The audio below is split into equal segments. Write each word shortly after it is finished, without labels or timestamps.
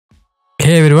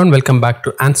Hey everyone, welcome back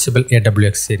to Ansible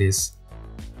AWX series.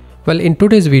 Well, in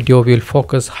today's video, we will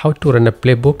focus how to run a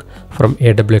playbook from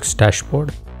AWX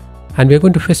dashboard. And we are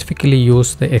going to specifically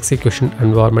use the execution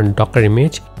environment Docker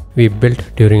image we built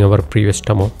during our previous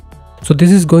demo. So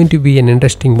this is going to be an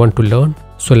interesting one to learn.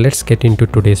 So let's get into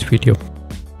today's video.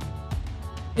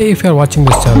 Hey, if you are watching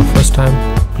this channel first time,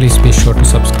 please be sure to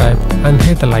subscribe and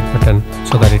hit the like button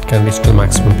so that it can reach to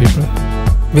maximum people.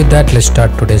 With that, let's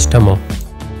start today's demo.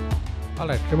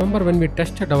 Alright, remember when we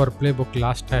tested our playbook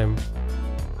last time,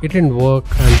 it didn't work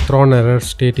and thrown error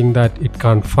stating that it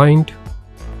can't find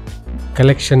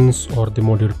collections or the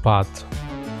module path.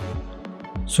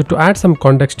 So to add some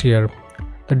context here,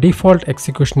 the default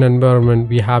execution environment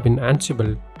we have in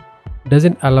Ansible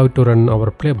doesn't allow to run our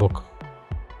playbook.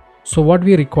 So what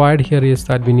we required here is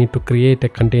that we need to create a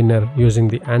container using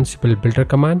the Ansible builder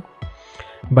command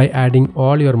by adding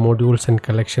all your modules and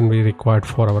collection we required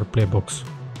for our playbooks.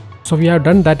 So we have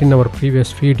done that in our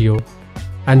previous video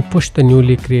and pushed the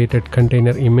newly created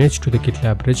container image to the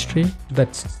GitLab registry.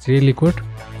 That's really good.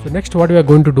 So next what we are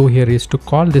going to do here is to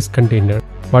call this container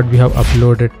what we have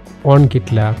uploaded on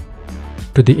GitLab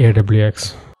to the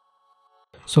AWX.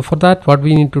 So for that, what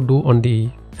we need to do on the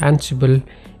Ansible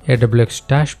AWX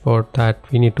dashboard,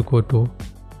 that we need to go to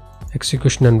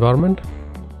execution environment.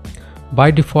 By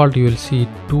default you will see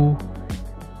two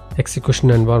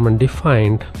execution environment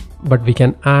defined, but we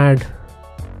can add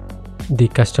the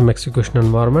custom execution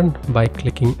environment by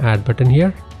clicking add button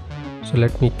here. So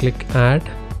let me click add,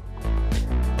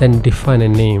 then define a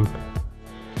name.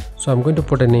 So I'm going to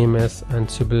put a name as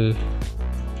Ansible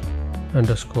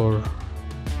underscore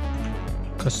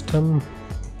custom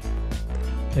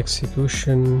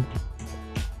execution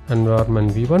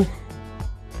environment v1.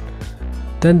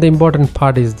 Then the important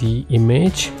part is the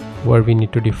image, where we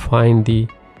need to define the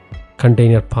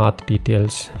container path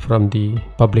details from the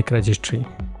public registry.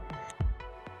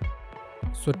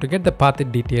 So to get the path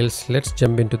details, let's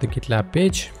jump into the GitLab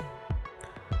page.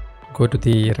 Go to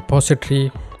the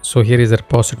repository. So here is the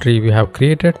repository we have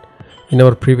created in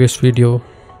our previous video.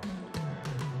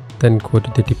 Then go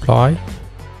to the deploy,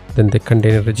 then the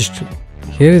container registry.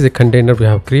 Here is a container we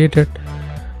have created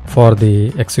for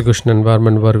the execution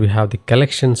environment, where we have the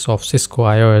collections of Cisco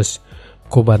IOS,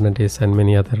 Kubernetes and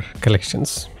many other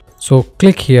collections. So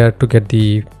click here to get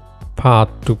the path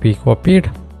to be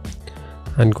copied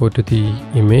and go to the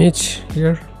image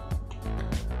here,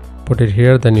 put it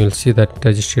here, then you'll see that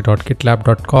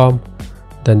registry.gitlab.com,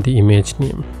 then the image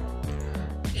name.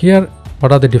 Here,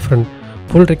 what are the different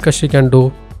pull requests you can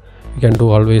do? You can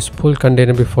do always pull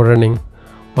container before running,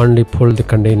 only pull the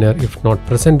container if not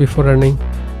present before running,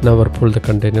 never pull the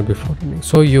container before running.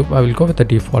 So I will go with the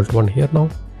default one here now.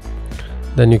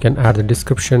 Then you can add the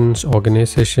descriptions,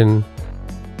 organization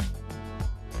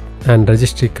and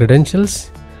registry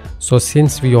credentials. So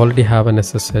since we already have an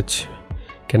SSH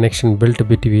connection built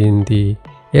between the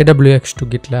AWX to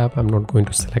GitLab, I'm not going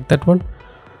to select that one.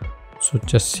 So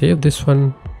just save this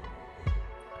one.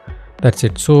 That's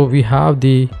it. So we have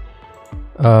the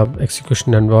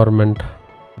execution environment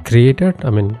created.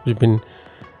 We've been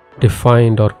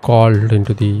defined or called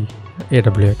into the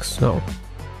AWX now.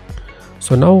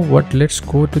 So now let's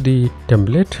go to the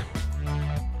template.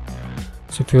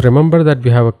 So if you remember that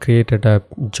we have created a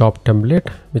job template,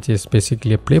 which is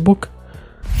basically a playbook.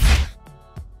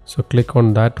 So click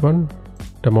on that one,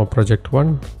 demo project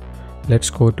 1. Let's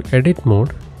go to edit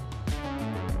mode.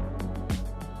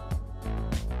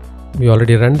 We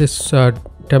already ran this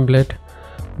template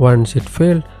once it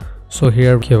failed. So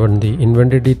here given the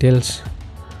inventory details,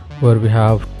 where we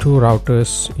have two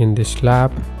routers in this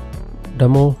lab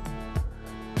demo,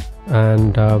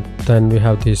 and then we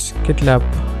have this GitLab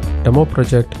demo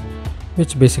project,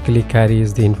 which basically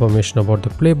carries the information about the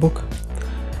playbook.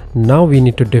 Now we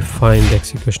need to define the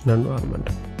execution environment.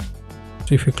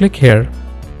 So if you click here,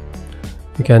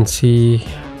 you can see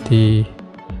the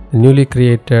newly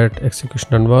created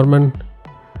execution environment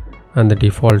and the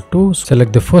default two.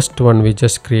 Select the first one we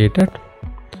just created.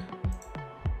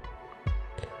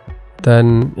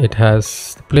 Then it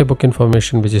has the playbook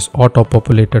information, which is auto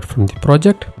populated from the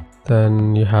project.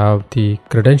 Then you have the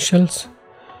credentials.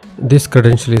 This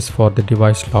credential is for the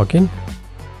device login.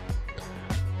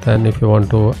 Then if you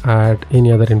want to add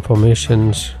any other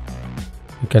informations,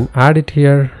 you can add it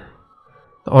here.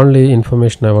 The only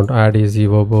information I want to add is the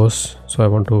verbose. So I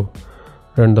want to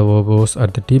run the verbose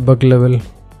at the debug level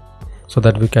so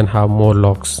that we can have more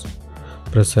logs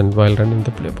present while running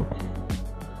the playbook.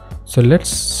 So let's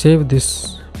save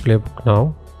this playbook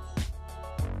now.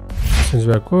 Since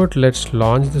we are good, let's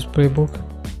launch this playbook.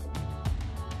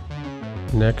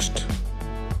 Next,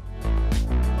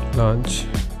 launch.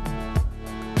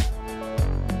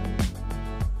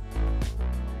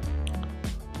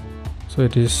 So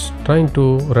it is trying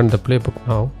to run the playbook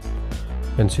now.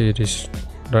 You can see it is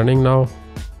running now.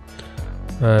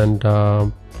 And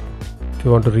if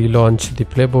you want to relaunch the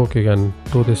playbook, you can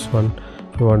do this one.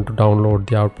 If you want to download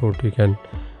the output, you can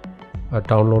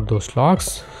download those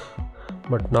logs.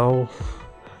 But now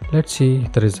let's see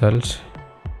the results.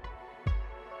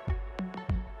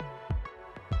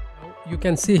 You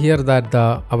can see here that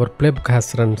our playbook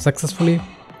has run successfully.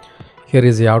 Here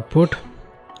is the output.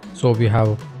 So we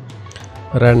have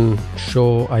run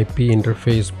show IP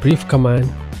interface brief command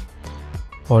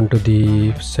onto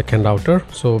the second router.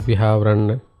 So we have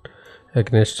run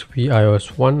against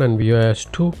VIOS 1 and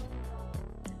VIOS 2,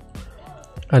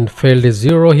 and failed is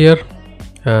 0 here,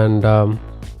 and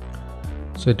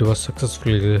so it was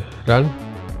successfully run.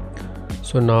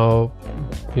 So now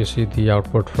you see the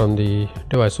output from the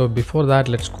device. So before that,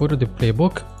 let's go to the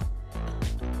playbook.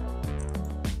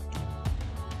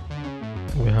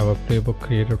 We have a playbook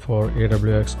created for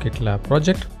AWX GitLab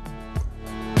project.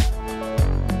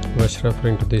 We're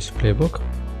referring to this playbook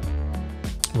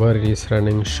where it is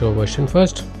running show version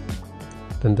first,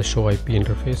 then the show IP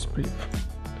interface brief.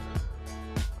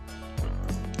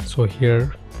 So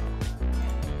here,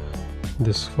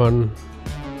 this one,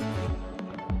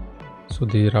 so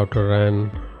the router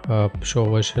ran show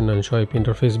version and show IP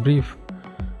interface brief.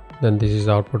 Then this is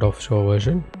the output of show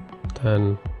version.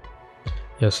 Then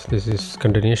yes, this is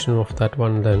continuation of that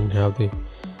one. Then you have the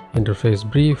interface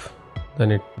brief.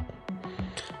 Then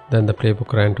the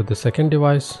playbook ran to the second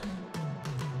device.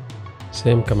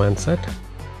 Same command set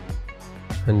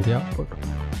and the output.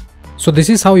 So this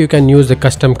is how you can use the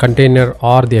custom container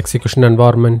or the execution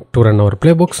environment to run our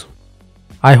playbooks.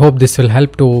 I hope this will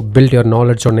help to build your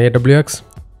knowledge on AWX.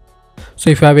 So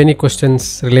if you have any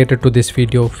questions related to this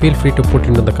video, feel free to put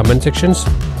into the comment sections.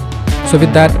 So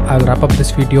with that, I'll wrap up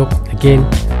this video. Again,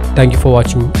 thank you for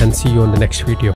watching and see you on the next video.